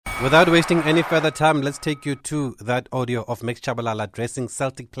Without wasting any further time, let's take you to that audio of Max Chabalala addressing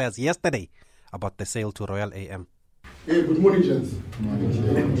Celtic players yesterday about the sale to Royal AM. Hey, good morning, gents. Good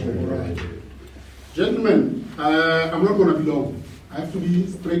morning. All right. Gentlemen, I'm not going to be long. I have to be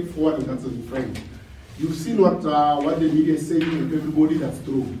straightforward and that's frank. You've seen what the media is saying, and everybody that's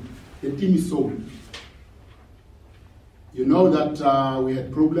true. The team is sold. You know that we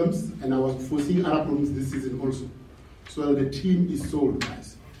had problems, and I was foreseeing other problems this season also. So the team is sold,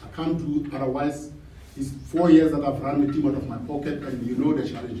 guys. I can't do otherwise. It's 4 years that I've run the team out of my pocket, and you know the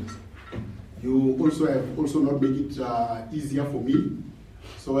challenges. You also have not made it easier for me.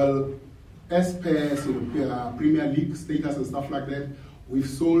 So, as per Premier League status and stuff like that, we've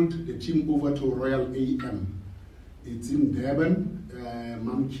sold the team over to Royal AM. It's in Durban,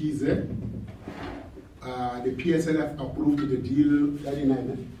 Mamkize. The PSLF approved the deal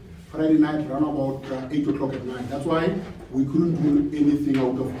Friday night, around about 8 o'clock at night. That's why we couldn't do anything. I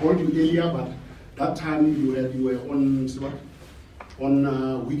would have called you earlier, but that time you were on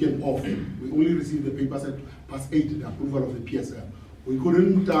weekend off. We only received the papers at +8, the approval of the PSL. We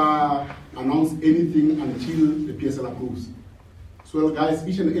couldn't announce anything until the PSL approves. So guys,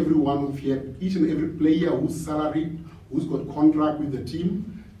 each and every one of you, each and every player who's salaried, who's got contract with the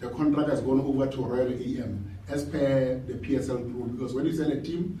team, the contract has gone over to Royal AM as per the PSL rule. Because when you sell a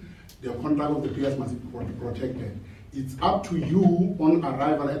team, the contract of the players must be protected. It's up to you on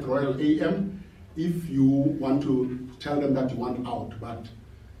arrival at Royal AM if you want to tell them that you want out. But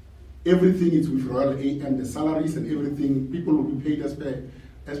everything is with Royal AM, the salaries and everything. People will be paid as per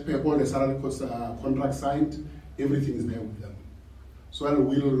all the salary contracts signed. Everything is there with them. So I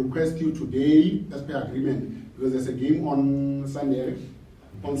will request you today, as per agreement, because there's a game on Sunday.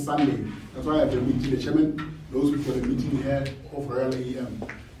 That's why I have the meeting. The chairman knows before the meeting here of Royal AM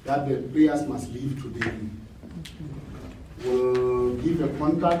that the players must leave today. We'll give a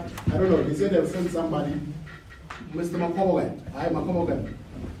contact. I don't know, they said they'll send somebody. Mr. Makomogan. Hi, Makomogan.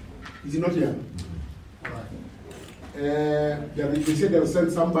 Is he not here? All right. They said they'll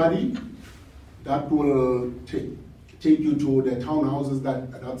send somebody that will take you to the townhouses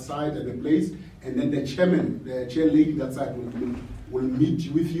that side at the place, and then the chairman, the chair lady that side will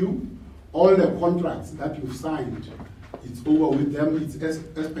meet with you. All the contracts that you've signed, it's over with them. It's as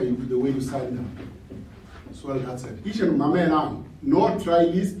per the way you signed them. So that's it. Each and Mama, no trial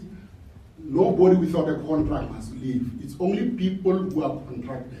list, nobody without a contract must leave. It's only people who are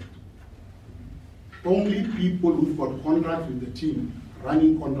contracted. Only people who've got contracts with the team,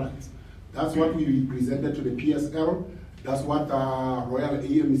 running contracts. That's what we presented to the PSL. That's what Royal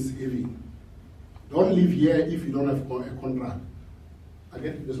AM is having. Don't leave here if you don't have a contract.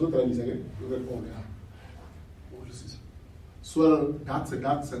 Again, there's no trial list again. So that's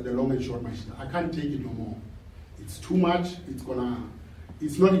the long and short machine. I can't take it no more. It's too much. It's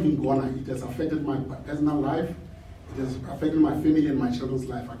not even gonna. It has affected my personal life. It has affected my family and my children's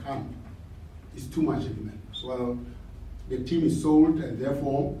life. I can't. It's too much, man. So the team is sold, and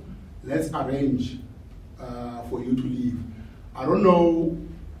therefore let's arrange for you to leave. I don't know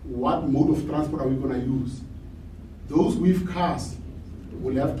what mode of transport are we gonna use. Those with cars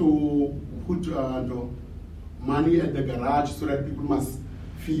will have to put money at the garage so that people must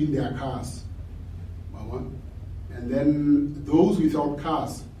fill in their cars. And then those without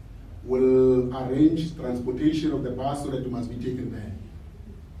cars will arrange transportation of the bus so that you must be taken there.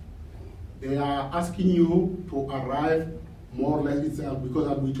 They are asking you to arrive more or less itself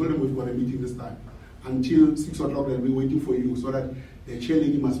because we told them we've got a meeting this time. Until 6 o'clock they'll be waiting for you so that the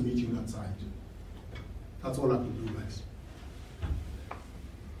chairlady must meet you that side. That's all I can do, guys.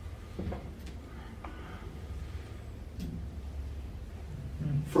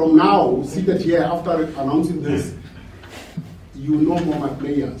 From now, seated here after announcing this, you know more my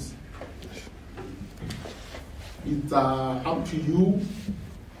players. It's up to you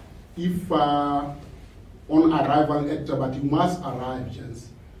if on arrival but you must arrive, gents.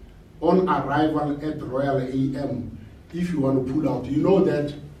 On arrival at Royal AM, if you want to pull out, you know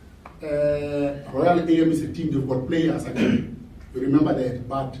that Royal AM is a team, they've got players again. You remember that,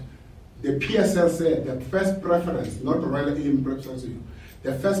 but the PSL said that first preference, not Royal AM preference,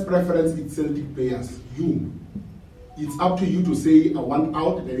 the first preference is Celtic players, you. It's up to you to say, I want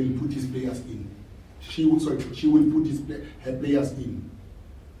out, then he'll put his players in. She will put her players in.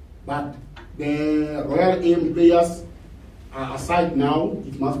 But the Royal AM players are aside now,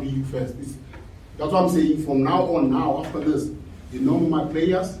 it must be you first. That's what I'm saying, from now on, now, after this, you know my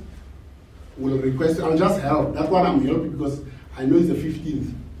players will request, I'll just help. That's what I'm helping because I know it's the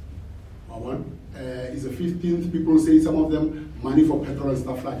 15th. It's the 15th, people say some of them money for petrol and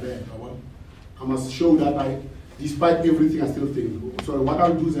stuff like that. I must show that despite everything, I still think. So what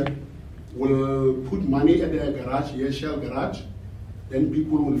I'll do is that we'll put money at the garage, here, Shell garage, then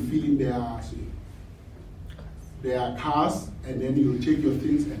people will fill in their cars, and then you'll take your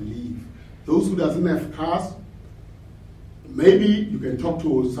things and leave. Those who doesn't have cars, maybe you can talk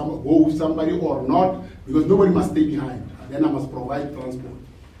to go with somebody or not, because nobody must stay behind. And then I must provide transport.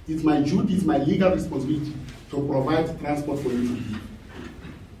 It's my duty, it's my legal responsibility to provide transport for you to leave.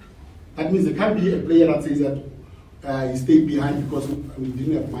 That means there can't be a player that says that he stayed behind because we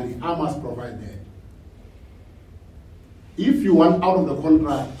didn't have money. I must provide that. If you want out of the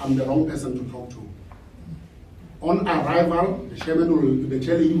contract, I'm the wrong person to talk to. On arrival, the chairman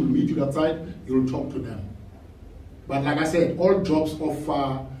will meet you outside, he will talk to them. But like I said, all jobs of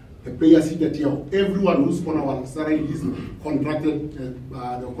the players seated here, everyone who's on our salary is contracted,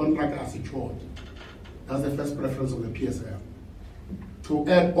 the contract are secured. That's the first preference of the PSL. To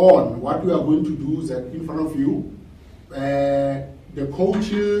add on, what we are going to do is that in front of you, the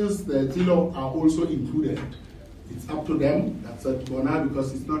coaches, the Tilo are also included. It's up to them. That's at Bona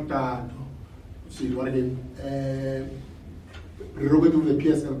because it's not prerogative of the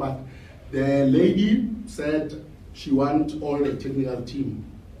PSL. But the lady said she wants all the technical team.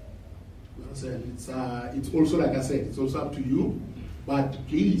 It's also, like I said, it's also up to you. But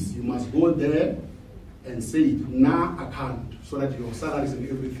please, you must go there and say it. Nah, I can't, so that your salaries and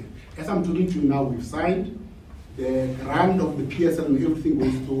everything. As I'm talking to you now, we've signed. The grant of the PSL and everything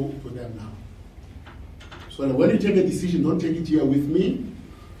goes to them now. So when you take a decision, don't take it here with me,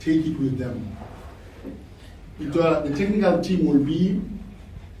 take it with them. The technical team will be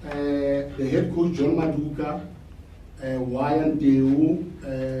the head coach, John Maduka, Wayan Deu,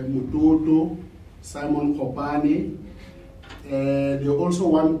 Mutoto, Simon Kopani. They also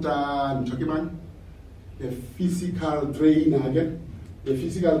want the physical trainer,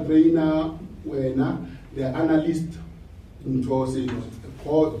 the analyst,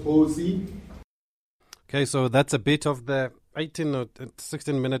 Posi. Okay, so that's a bit of the 18 or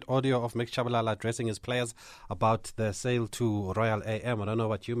 16-minute audio of Mix Tshabalala addressing his players about the sale to Royal AM. I don't know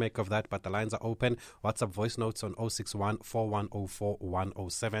what you make of that, but the lines are open. WhatsApp voice notes on 061 4104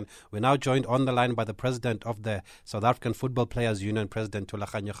 107. We're now joined on the line by the president of the South African Football Players Union, President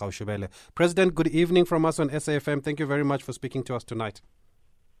Thulaganyo Gaoshubele. President, good evening from us on SAFM. Thank you very much for speaking to us tonight.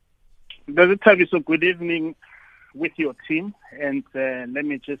 Does it tell you so? Good evening with your team, and let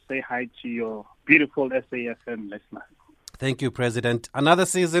me just say hi to your beautiful SAFM listeners. Thank you, President. Another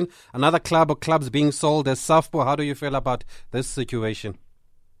season, another club or clubs being sold as SAFPO. How do you feel about this situation?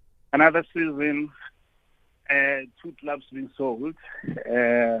 Another season, 2 clubs being sold.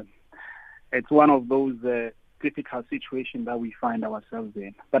 It's one of those difficult situations that we find ourselves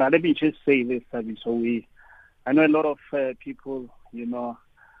in. But let me just say this, I know a lot of people, are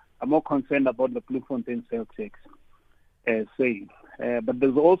more concerned about the Bloemfontein Celtics sale. But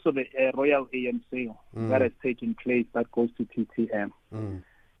there's also the Royal AM sale that has taken place that goes to TTM.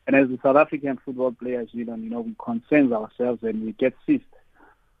 And as the South African Football Players Union, we concern ourselves and we get seized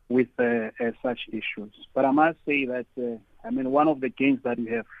with such issues. But I must say that, one of the gains that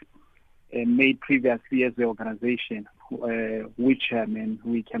we have made previously as the organization, which,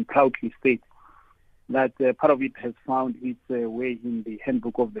 we can proudly state that part of it has found its way in the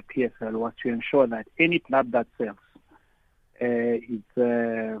handbook of the PSL, was to ensure that any club that sells,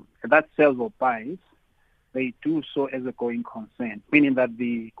 that sells or buys, they do so as a going concern, meaning that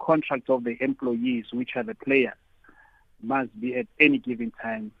the contract of the employees, which are the players, must be at any given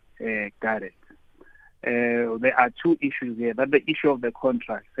time guarded. There are 2 issues here. That's the issue of the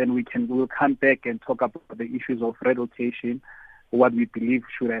contract, and we'll come back and talk about the issues of relocation, what we believe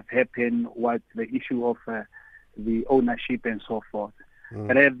should have happened, what the issue of the ownership and so forth.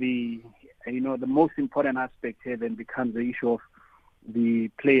 But the most important aspect here then becomes the issue of the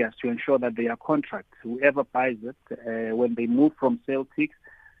players, to ensure that their contract, whoever buys it, when they move from Celtics,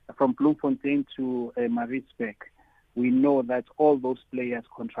 from Bloemfontein to Maritzburg, we know that all those players'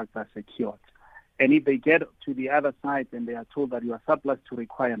 contracts are secured. And if they get to the other side and they are told that you are surplus to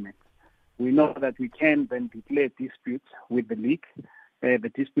requirements, we know that we can then declare disputes with the league,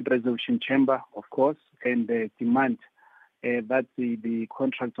 the dispute resolution chamber, of course, and demand that the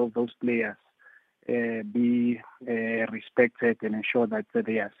contract of those players be respected and ensure that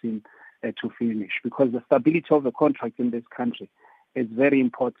they are seen to finish. Because the stability of the contract in this country is very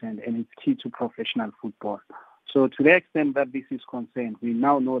important and it's key to professional football. So to the extent that this is concerned, we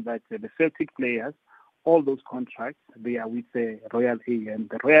now know that the Celtic players, all those contracts, they are with the Royal AM.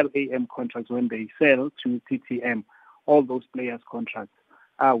 The Royal AM contracts, when they sell to TTM, all those players' contracts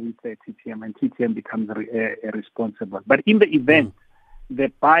are with the TTM, and TTM becomes responsible. But in the event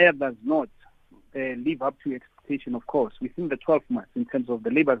the buyer does not live up to its interpretation, of course, within the 12 months in terms of the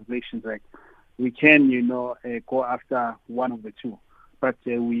Labour Relations Act, we can, go after one of the two. But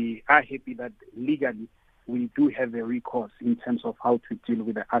we are happy that legally we do have a recourse in terms of how to deal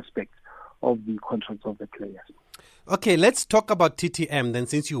with the aspects of the contracts of the players. Okay, let's talk about TTM then,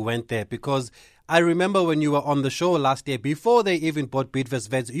 since you went there, because I remember when you were on the show last year, before they even bought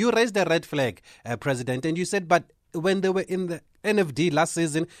Bidvest Wits, you raised a red flag, President, and you said, but when they were in the NFD last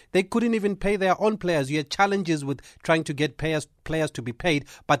season, they couldn't even pay their own players. You had challenges with trying to get players to be paid,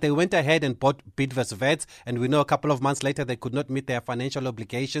 but they went ahead and bought Bidvest Wits, and we know a couple of months later they could not meet their financial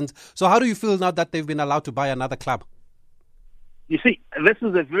obligations. So how do you feel now that they've been allowed to buy another club? You see, this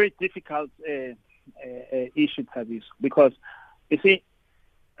is a very difficult issue, Tavis, because, you see,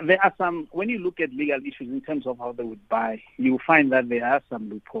 there are some, when you look at legal issues in terms of how they would buy, you find that there are some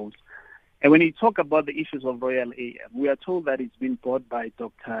loopholes. And when you talk about the issues of Royal AM, we are told that it's been bought by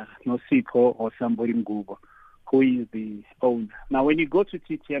Dr. Nosipho or somebody Mgubo, who is the owner. Now, when you go to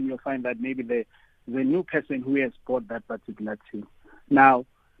TTM, you'll find that maybe the new person who has bought that particular team. Now,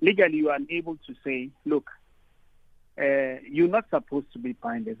 legally, you are unable to say, look, you're not supposed to be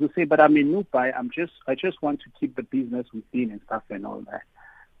buying this. You say, but I'm a new buyer. I just want to keep the business within and stuff and all that.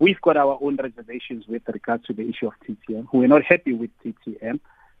 We've got our own reservations with regard to the issue of TTM. We're not happy with TTM.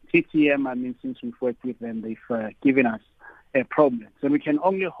 TTM, since we've worked with them, they've given us problems. And we can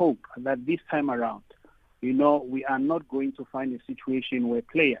only hope that this time around, we are not going to find a situation where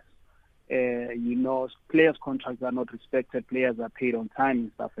players, players' contracts are not respected, players are paid on time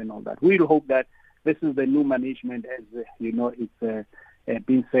and stuff and all that. We hope that this is the new management, as it's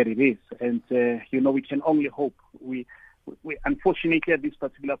been said it is. And, we can only hope. We unfortunately, at this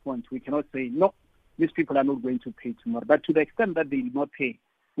particular point, we cannot say, no, these people are not going to pay tomorrow. But to the extent that they will not pay,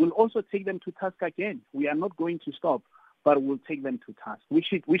 we'll also take them to task again. We are not going to stop, but we'll take them to task,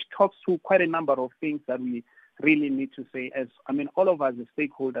 which talks to quite a number of things that we really need to say all of us as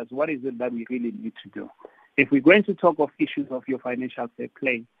stakeholders, what is it that we really need to do? If we're going to talk of issues of your financial fair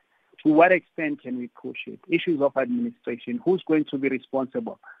play, to what extent can we push it? Issues of administration, who's going to be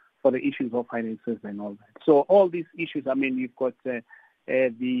responsible for the issues of finances and all that? So all these issues, you've got the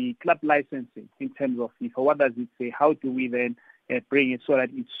club licensing in terms of FIFA. What does it say? How do we then bring it so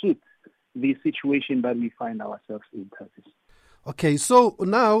that it suits the situation that we find ourselves in? Okay, so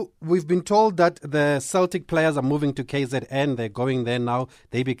now we've been told that the Celtic players are moving to KZN. They're going there now.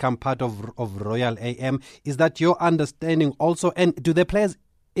 They become part of Royal AM. Is that your understanding also? And do the players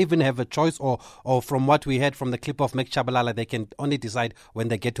even have a choice, or from what we heard from the clip of Mek Chabalala, they can only decide when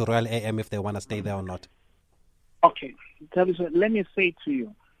they get to Royal AM if they want to stay there or not? Okay, let me say to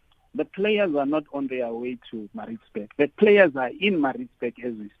you, the players are not on their way to Maritzburg. The players are in Maritzburg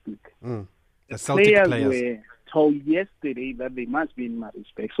as we speak. The Celtic players were told yesterday that they must be in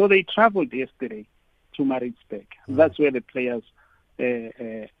Maritzburg. So they traveled yesterday to Maritzburg. That's where the players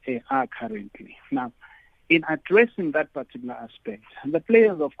are currently. Now, in addressing that particular aspect, the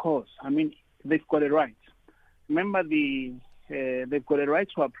players, of course, they've got a right. Remember, they've got a right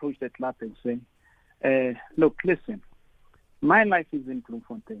to approach the club and say, look, listen, my life is in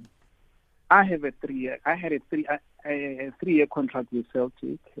Bloemfontein. I have a 3-year contract with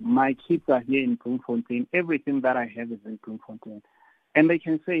Celtic. My kids are here in Bloemfontein. Everything that I have is in Bloemfontein. And they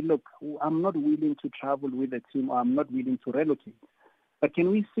can say, look, I'm not willing to travel with the team, or I'm not willing to relocate. But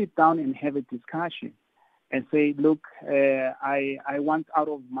can we sit down and have a discussion and say, look, I want out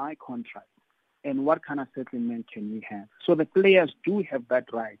of my contract, and what kind of settlement can we have? So the players do have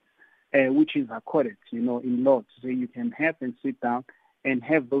that right, which is accorded, in law, to say you can have and sit down and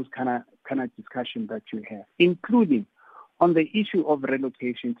have those kind of discussion that you have, including on the issue of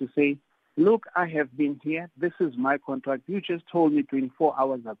relocation, to say, look, I have been here. This is my contract. You just told me 24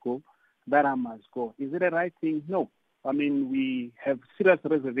 hours ago that I must go. Is it a right thing? No. We have serious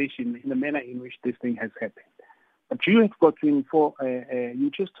reservation in the manner in which this thing has happened. But you have got 24,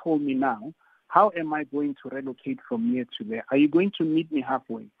 you just told me now, how am I going to relocate from here to there? Are you going to meet me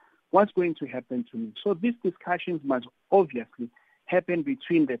halfway? What's going to happen to me? So these discussions must obviously happen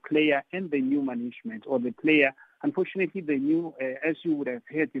between the player and the new management, or the player. Unfortunately, the new, as you would have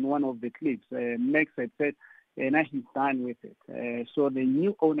heard in one of the clips, Max had said, now he's done with it. So the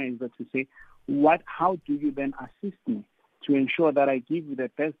new owner is there to say, how do you then assist me to ensure that I give you the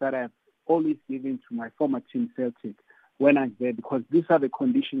best that I've always given to my former team Celtic when I'm there, because these are the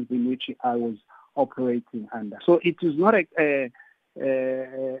conditions in which I was operating under. So it is not a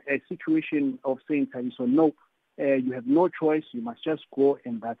situation of saying, so no, you have no choice, you must just go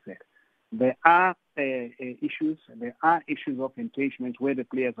and that's it. There are issues of engagement where the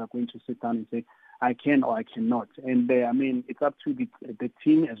players are going to sit down and say, I can or I cannot. And it's up to the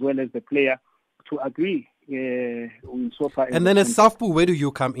team as well as the player to agree, so far. And then at SAFPU, where do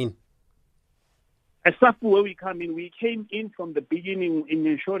you come in? At SAFPU, where we come in, we came in from the beginning in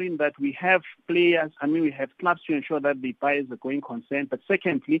ensuring that we have players, we have clubs to ensure that the buy as a going concern. But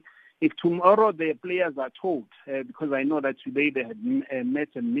secondly, if tomorrow the players are told, because I know that today they had met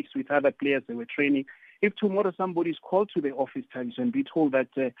and mixed with other players they were training, if tomorrow somebody is called to the office and be told that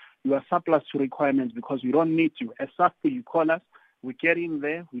you are surplus to requirements because we don't need you, as SAFPU, you call us, we get in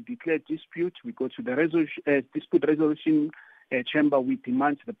there, we declare dispute, we go to the dispute resolution chamber, we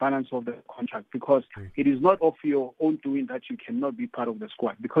demand the balance of the contract because it is not of your own doing that you cannot be part of the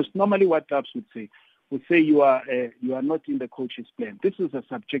squad. Because normally what clubs would say you are not in the coach's plan. This is a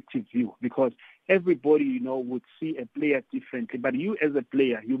subjective view because everybody would see a player differently. But you as a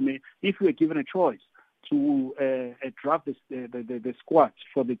player, you may, if you are given a choice to draft the squad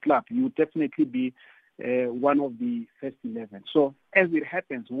for the club, you would definitely be one of the first 11. So as it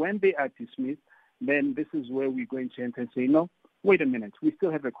happens, when they are dismissed, then this is where we're going to enter and say, no, wait a minute, we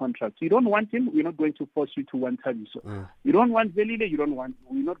still have a contract. You don't want him, we're not going to force you to want Thabiso. You don't want Velile,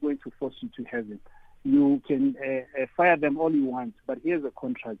 we're not going to force you to have him. You can fire them all you want, but here's a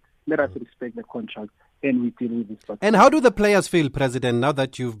contract. Let us respect the contract and we deal with this. And how do the players feel, President, now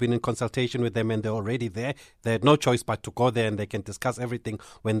that you've been in consultation with them and they're already there? They had no choice but to go there and they can discuss everything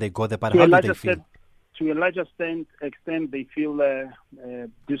when they go there. But how do they feel? To a larger extent, they feel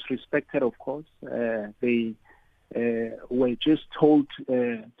disrespected, of course. They were just told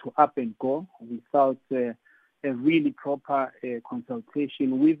to up and go without a really proper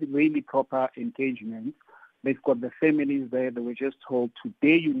consultation, with really proper engagement. They've got the families there. They were just told,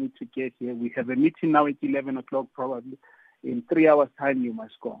 today you need to get here. We have a meeting now at 11 o'clock probably. In 3 hours' time, you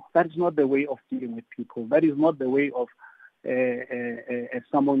must go. That is not the way of dealing with people. That is not the way of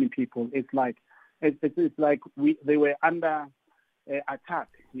summoning people. It's like they were under attack,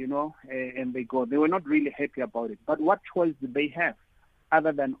 and they go. They were not really happy about it. But what choice did they have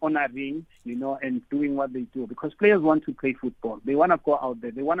other than honoring, and doing what they do? Because players want to play football. They want to go out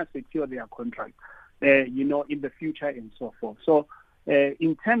there. They want to secure their contract, in the future and so forth. So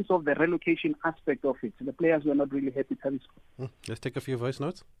in terms of the relocation aspect of it, the players were not really happy. Let's take a few voice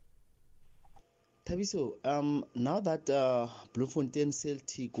notes. Thabiso, now that Bloemfontein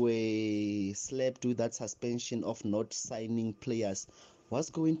Celtic were slapped with that suspension of not signing players, what's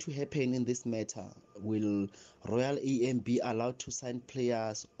going to happen in this matter? Will Royal AM be allowed to sign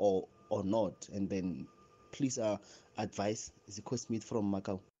players or not? And then please advise. Zico Smith from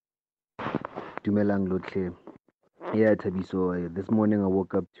Macau. Dumelang Lotle. Yeah, Thabiso, this morning I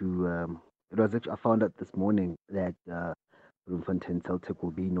woke up to, I found out this morning that Bloemfontein Celtic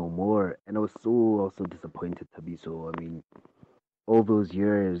will be no more, and I was so disappointed, Thabiso. All those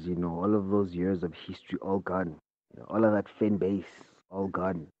years, all of those years of history, all gone. All of that fan base, all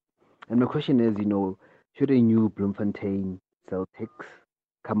gone. And my question is, should a new Bloemfontein Celtics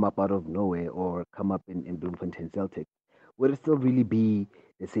come up out of nowhere or come up in Bloemfontein Celtic, will it still really be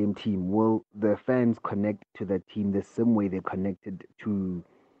the same team? Will the fans connect to that team the same way they connected to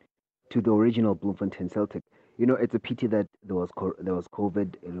the original Bloemfontein Celtic? It's a pity that there was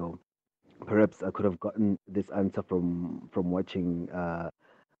COVID. Perhaps I could have gotten this answer from watching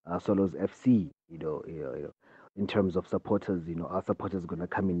Solos FC. In terms of supporters, are supporters going to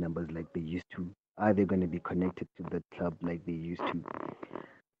come in numbers like they used to? Are they going to be connected to the club like they used to?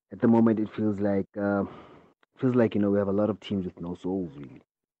 At the moment, it feels like we have a lot of teams with no souls, really.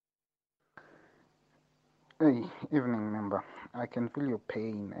 Hey, evening, member. I can feel your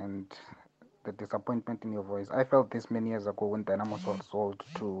pain and the disappointment in your voice. I felt this many years ago when Dynamos was sold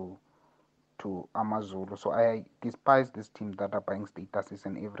to Amazulu. So I despise these teams that are buying statuses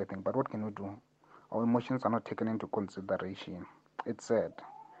and everything. But what can we do? Our emotions are not taken into consideration. It's sad.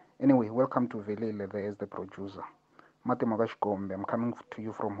 Anyway, welcome to Velile there as the producer. Mate Magash Gombe. I'm coming to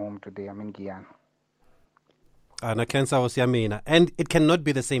you from home today. I'm in Guyana. And it cannot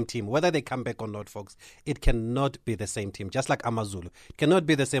be the same team, whether they come back or not, folks. It cannot be the same team, just like Amazulu. It cannot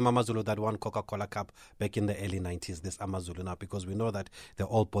be the same Amazulu that won Coca-Cola Cup back in the early 90s, this Amazulu now, because we know that they're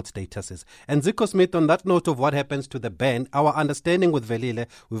all bought statuses. And Zico Smith, on that note of what happens to the ban, our understanding with Velile,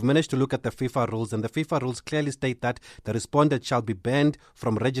 we've managed to look at the FIFA rules, and the FIFA rules clearly state that the respondent shall be banned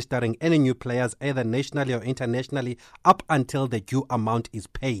from registering any new players, either nationally or internationally, up until the due amount is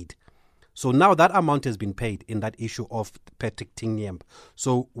paid. So now that amount has been paid in that issue of Patrick Tingniamp.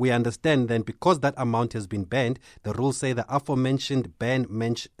 So we understand then, because that amount has been banned, the rules say the aforementioned ban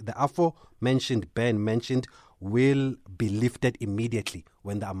mentioned will be lifted immediately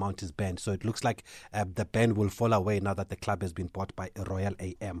when the amount is banned. So it looks like the ban will fall away now that the club has been bought by Royal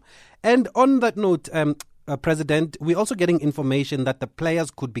AM. And on that note, President, we're also getting information that the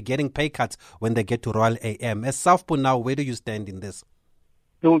players could be getting pay cuts when they get to Royal AM. As Southpaw now, where do you stand in this?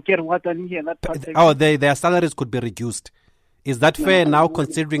 They will get what I hear. That part their salaries could be reduced. Is that fair now,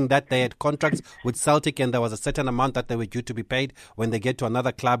 considering that they had contracts with Celtic and there was a certain amount that they were due to be paid when they get to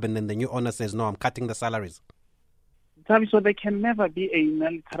another club and then the new owner says, no, I'm cutting the salaries? So there can never be a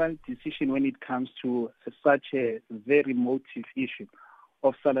unilateral decision when it comes to such a very emotive issue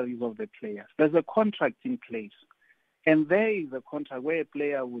of salaries of the players. There's a contract in place, and there is a contract where a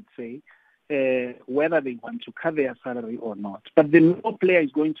player would say whether they want to cut their salary or not. But no player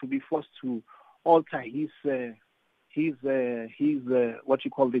is going to be forced to alter his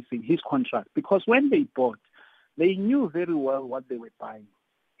contract, because when they bought, they knew very well what they were buying.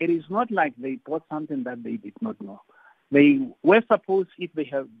 It is not like they bought something that they did not know. They were supposed, if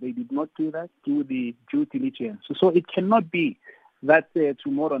they did not do that, do the due diligence. So it cannot be that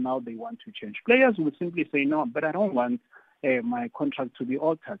tomorrow now they want to change. Players will simply say, no, but I don't want my contract to be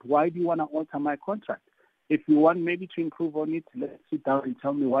altered. Why do you want to alter my contract? If you want maybe to improve on it, let's sit down and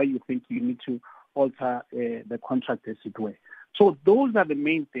tell me why you think you need to alter the contract as it were. So those are the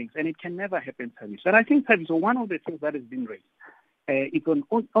main things, and it can never happen, Tabiso. And I think, Tabiso, one of the things that has been raised is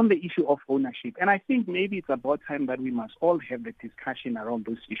on the issue of ownership. And I think maybe it's about time that we must all have the discussion around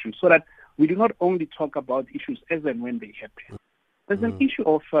those issues so that we do not only talk about issues as and when they happen. There's an issue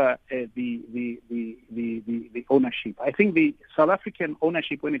of the ownership. I think the South African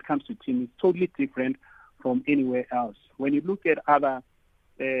ownership when it comes to teams is totally different from anywhere else. When you look at other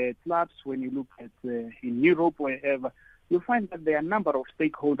clubs, when you look at in Europe, wherever, you'll find that there are a number of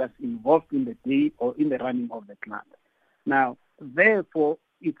stakeholders involved in the day or in the running of the club. Now, therefore,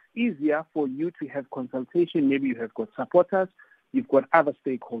 it's easier for you to have consultation. Maybe you have got supporters, you've got other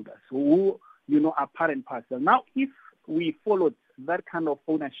stakeholders who, are part and parcel. Now, if we followed that kind of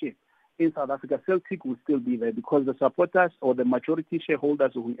ownership in South Africa, Celtic will still be there because the supporters or the majority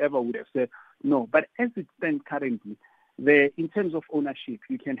shareholders or whoever would have said no. But as it stands currently, in terms of ownership,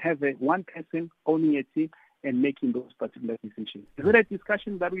 you can have one person owning a team and making those particular decisions. Is it a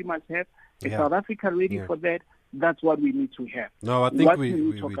discussion that we must have? Is South Africa ready for that? That's what we need to have. No, I think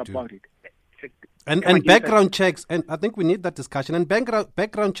we talk do. about it. And background checks, and I think we need that discussion, and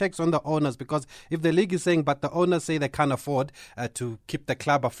background checks on the owners, because if the league is saying, but the owners say they can't afford to keep the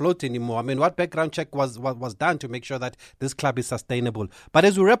club afloat anymore, I mean, what background check was done to make sure that this club is sustainable? But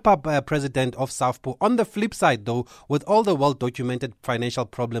as we wrap up, President of Southpaw, on the flip side, though, with all the well-documented financial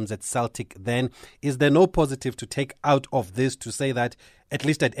problems at Celtic, then, is there no positive to take out of this to say that at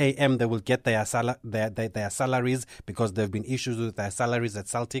least at AM they will get their salaries because there have been issues with their salaries at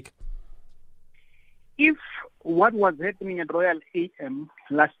Celtic? If what was happening at Royal AM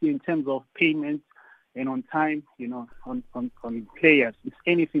last year in terms of payments and on time, on players, is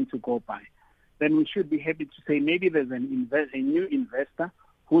anything to go by, then we should be happy to say maybe there's a new investor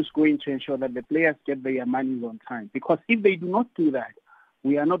who's going to ensure that the players get their money on time. Because if they do not do that,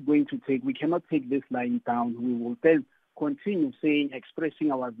 we cannot take this line down. We will then continue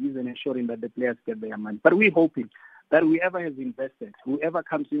expressing our views and ensuring that the players get their money. But we're hoping that whoever has invested, whoever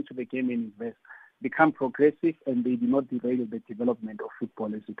comes into the game and invests, become progressive and they do not derail the development of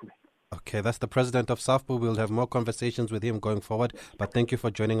football as it were. Okay, that's the president of Southpaw. We'll have more conversations with him going forward. But thank you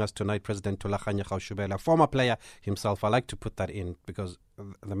for joining us tonight, President Thulaganya Gaoshubela, former player himself. I like to put that in because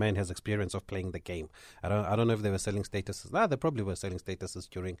the man has experience of playing the game. I don't know if they were selling statuses. They probably were selling statuses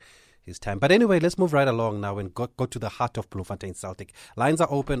during his time. But anyway, let's move right along now and go to the heart of Bloemfontein Celtic. Lines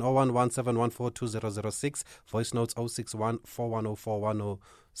are open 0117142006. Voice notes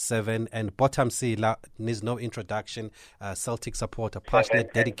 06141041007. And Bottom C needs no introduction. Celtic supporter,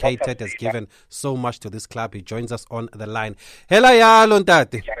 passionate, dedicated, has given so much to this club. He joins us on the line. Hello,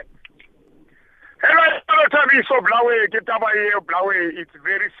 Ntate. Hello, Tabiso Blawe. It's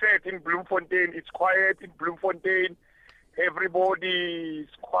very sad in Bloemfontein. It's quiet in Bloemfontein. Everybody is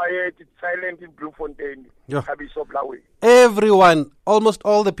quiet. It's silent in Bloemfontein. Tabiso Blawe. Everyone, almost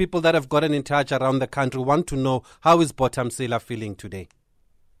all the people that have gotten in touch around the country want to know how is Bottom Sela feeling today.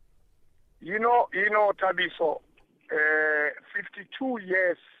 You know, Tabiso, 52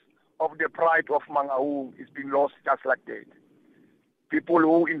 years of the pride of Mangaung is being lost just like that. People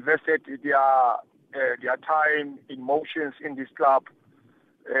who invested their time, emotions in this club.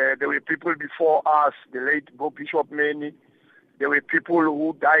 There were people before us, the late Bob Bishop Manny. There were people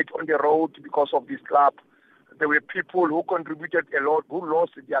who died on the road because of this club. There were people who contributed a lot, who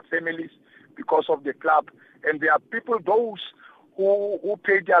lost their families because of the club. And there are people, those who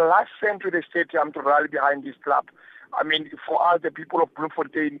paid their last cent to the stadium to rally behind this club. I mean, for us, the people of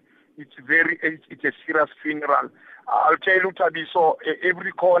Bloemfontein, it's a serious funeral. I'll tell you, Tabiso,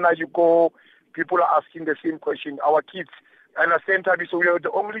 every corner you go, people are asking the same question. Our kids, and so we are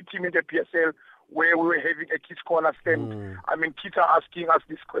the only team in the PSL where we were having a kids corner stand. I mean, kids are asking us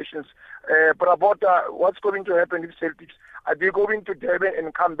these questions. But about what's going to happen with Celtics, are they going to Durban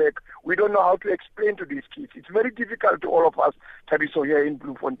and come back? We don't know how to explain to these kids. It's very difficult to all of us, Tabiso, here in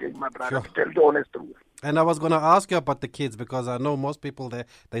Bloemfontein, my brother, to tell the honest truth. And I was going to ask you about the kids, because I know most people there,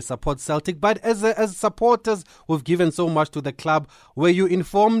 they support Celtic. But as supporters who've given so much to the club, were you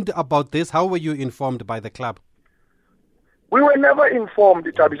informed about this? How were you informed by the club? We were never informed,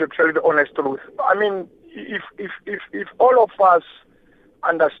 Tabiso, to tell the honest truth. I mean, if all of us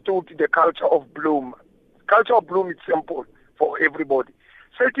understood the culture of Bloom is simple for everybody.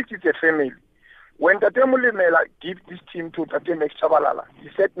 Celtic is a family. When Tate Molemela gave this team to Tate Max Tshabalala, he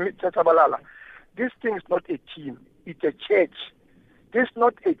said, Mr. Tshabalala, this thing is not a team, it's a church. This is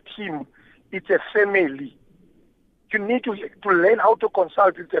not a team, it's a family. You need to learn how to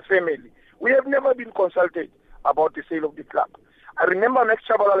consult with the family. We have never been consulted about the sale of the club. I remember Max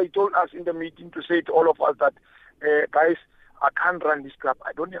Tshabalala, he told us in the meeting to say to all of us that, guys, I can't run this club.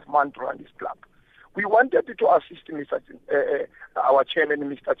 I don't have money to run this club. We wanted to assist our chairman,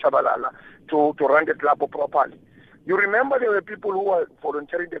 Mr. Tshabalala, to run the club properly. You remember there were people who were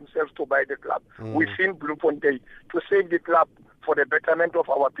volunteering themselves to buy the club within Bloemfontein to save the club for the betterment of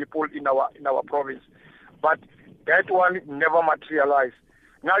our people in our province. But that one never materialized.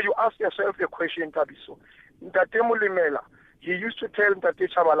 Now you ask yourself the question, Tabiso. Tate Molemela, he used to tell Tate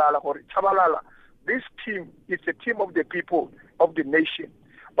Tshabalala, this team is a team of the people, of the nation.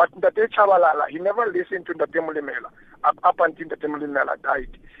 But Tate Tshabalala, he never listened to Tate Molemela up until Tate Molemela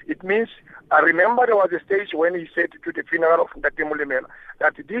died. It means, I remember there was a stage when he said to the funeral of Tate Molemela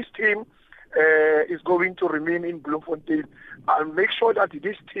that this team is going to remain in Bloemfontein. I'll make sure that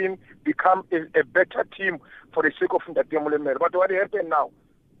this team become a better team for the sake of Tate Molemela. But what happened now?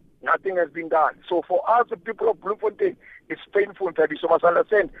 Nothing has been done. So for us, the people of Bloemfontein, it's painful, Tabi. So must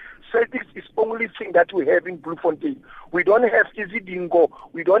understand, Celtics is the only thing that we have in Bloemfontein. We don't have Izidingo.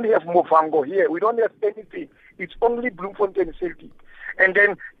 We don't have Movango here. We don't have anything. It's only Bloemfontein Celtic. And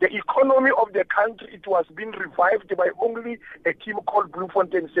then the economy of the country, it was being revived by only a team called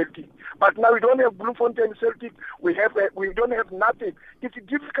Bloemfontein Celtic. But now we don't have Bloemfontein Celtic. We don't have nothing. It's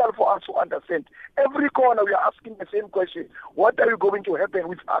difficult for us to understand. Every corner we are asking the same question. What are you going to happen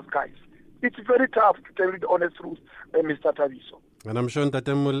with us guys? It's very tough to tell you the honest truth, Mr. Tabiso. And I'm sure that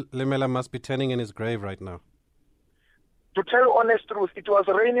Lemela must be turning in his grave right now. To tell honest truth, it was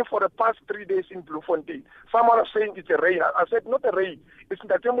raining for the past 3 days in Bloemfontein. Someone was saying it's a rain. I said, not a rain. It's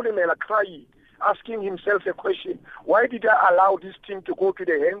Tate Molemela crying, asking himself a question. Why did I allow this team to go to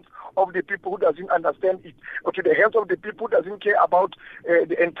the hands of the people who doesn't understand it, or to the hands of the people who doesn't care about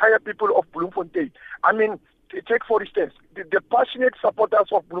the entire people of Bloemfontein? I mean, take for instance, the passionate supporters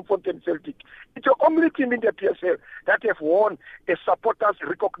of Bloemfontein Celtic. It's the only team in the PSL that have won a supporters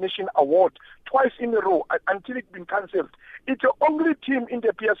recognition award twice in a row until it's been cancelled. It's the only team in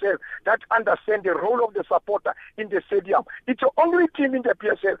the PSL that understands the role of the supporter in the stadium. It's the only team in the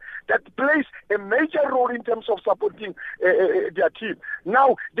PSL that plays a major role in terms of supporting their team.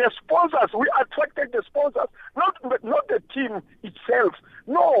 Now, the sponsors, we attracted the sponsors, not the team itself.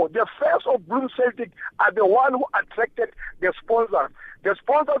 No, the fans of Bloem Celtic are the one who attracted the sponsors. The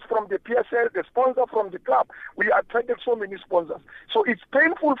sponsors from the PSL, the sponsor from the club. We attracted so many sponsors. So it's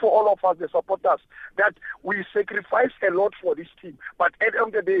painful for all of us, the supporters, that we sacrifice a lot for this team. But at the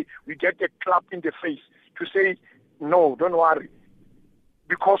end of the day, we get a clap in the face to say, no, don't worry.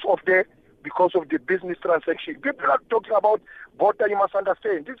 Because of the business transaction. People are talking about Botha, you must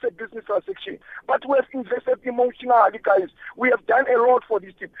understand. This is a business transaction. But we have invested emotionally, guys. We have done a lot for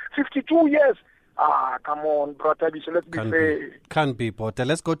this team. 52 years. Come on, brother. So let's be fair. Can't be, Botha.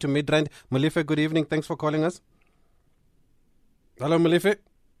 Let's go to Midrand. Molefe, good evening. Thanks for calling us. Hello, Molefe.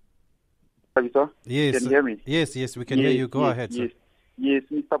 Yes. Can you hear me? Yes, we can hear you. Go ahead, sir. Yes,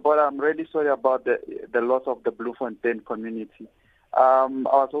 Mr. Botha, I'm really sorry about the loss of the Bloemfontein community. I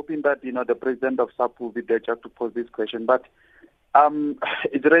was hoping that, the president of SAP will be there just to pose this question. But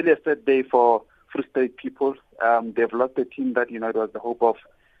it's really a sad day for Free State people. They've lost a team that, it was the hope of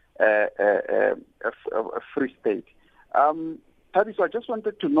a Free State. Tabi, so I just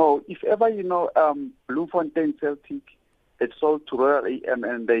wanted to know, if ever, Bloemfontein Celtic is sold to Royal AM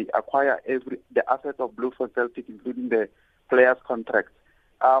and they acquire the assets of Bloemfontein Celtic, including the players' contracts,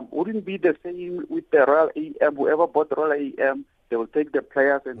 wouldn't it be the same with the Royal AM? Whoever bought Royal AM, they will take the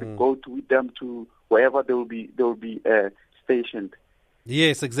players and go with them to wherever they will be stationed.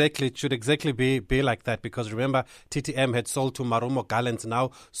 Yes, exactly. It should exactly be like that, because remember, TTM had sold to Marumo Gallants now,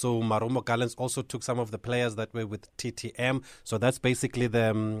 so Marumo Gallants also took some of the players that were with TTM. So that's basically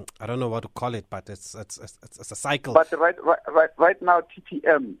the I don't know what to call it, but it's a cycle. But right now,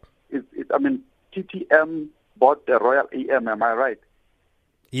 TTM TTM bought the Royal AM. Am I right?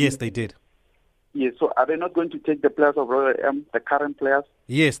 Yes, they did. Yes. So are they not going to take the players of Royal AM, the current players?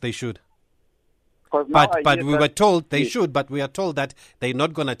 Yes, they should. But we were told they should, but we are told that they're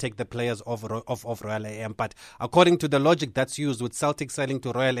not going to take the players of Royal AM. But according to the logic that's used with Celtic selling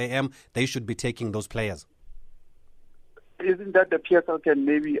to Royal AM, they should be taking those players. Isn't that the PSL can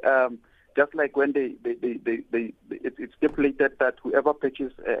maybe, just like when it's stipulated that whoever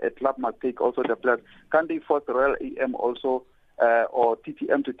purchases a club must take also the players, can't they force Royal AM also or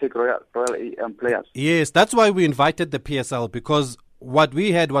TTM to take Royal AM players? Yes, that's why we invited the PSL, because what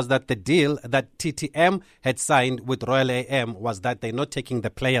we heard was that the deal that TTM had signed with Royal AM was that they're not taking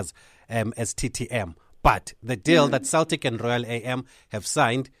the players as TTM. But the deal that Celtic and Royal AM have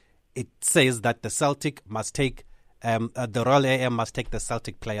signed, it says that the Celtic must take the Royal AM must take the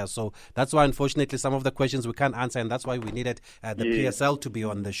Celtic players. So that's why, unfortunately, some of the questions we can't answer, and that's why we needed the PSL to be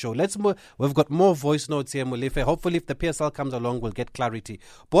on the show. Let's move. We've got more voice notes here, Molefe. Hopefully, if the PSL comes along, we'll get clarity.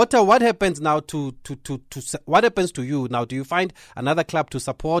 Bota, what happens now to what happens to you now? Do you find another club to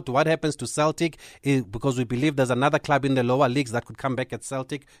support? What happens to Celtic? Because we believe there's another club in the lower leagues that could come back at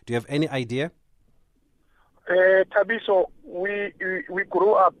Celtic. Do you have any idea? Tabiso, we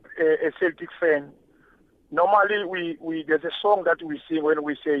grew up a Celtic fan. Normally, we there's a song that we sing when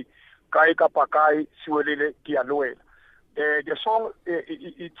we say "Kai kapakai siwelele kialoel." The song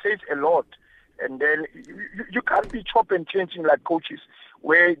it says a lot, and then you can't be chop and changing like coaches,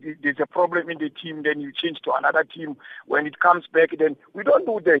 where there's a problem in the team, then you change to another team. When it comes back, then we don't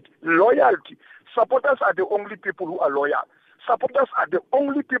do that. Loyalty. Supporters are the only people who are loyal. Supporters are the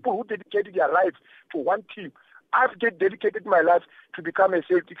only people who dedicated their lives to one team. I've dedicated my life to become a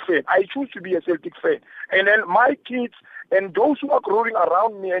Celtic fan. I choose to be a Celtic fan. And then my kids and those who are growing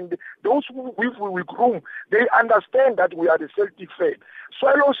around me and those who we groom, they understand that we are the Celtic fan.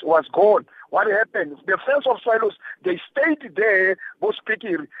 Swallows was gone. What happened? The fans of Swallows, they stayed there, both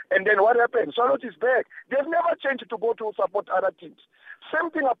speaking, and then what happened? Swallows is back. They've never changed to go to support other teams.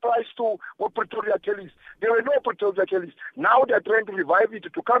 Same thing applies to Pretoria Kellys. There were no Pretoria Kellys. Now they're trying to revive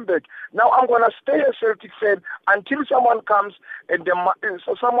it to come back. Now I'm going to stay a Celtic fan until someone comes and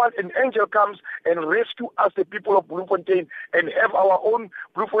an angel comes and rescue us, the people of Bloemfontein, and have our own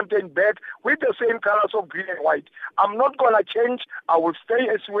Bloemfontein back with the same colors of green and white. I'm not going to change. I will stay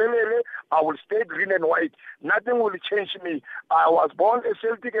as Welele. I will stay green and white. Nothing will change me. I was born a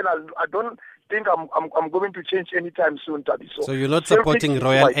Celtic, and I don't think I'm going to change anytime soon, Tabiso. So you're not supporting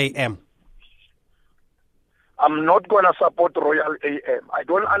Royal AM? I'm not going to support Royal AM. I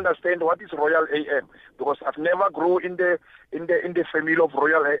don't understand what is Royal AM because I've never grown in the family of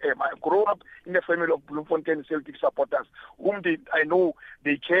Royal AM. I grew up in the family of Bloemfontein Celtic supporters, whom I know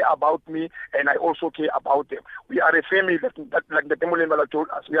they care about me, and I also care about them. We are a family, that like the Temulembala told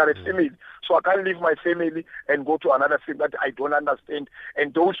us. We are a family, so I can't leave my family and go to another family that I don't understand.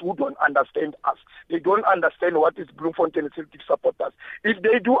 And those who don't understand us, they don't understand what is Bloemfontein Celtic supporters. If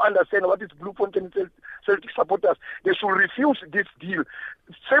they do understand what is Bloemfontein Celtic supporters, they should refuse this deal.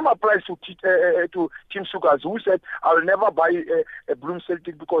 Same applies to Tim Sugas, who said, I'll never buy a Bloem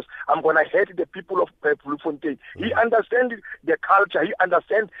Celtic because I'm going to hate the people of Bloemfontein. He understands the culture. He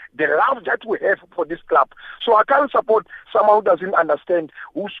understands the love that we have for this club. So I can't support someone who doesn't understand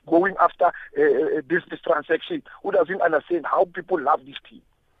who's going after this transaction, who doesn't understand how people love this team.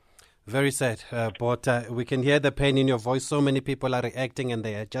 Very sad, but we can hear the pain in your voice. So many people are reacting and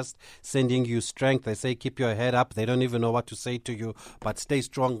they are just sending you strength. They say, keep your head up. They don't even know what to say to you, but stay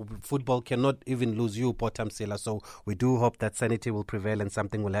strong. Football cannot even lose you, Potamsila. So we do hope that sanity will prevail and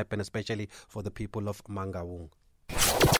something will happen, especially for the people of Mangaung.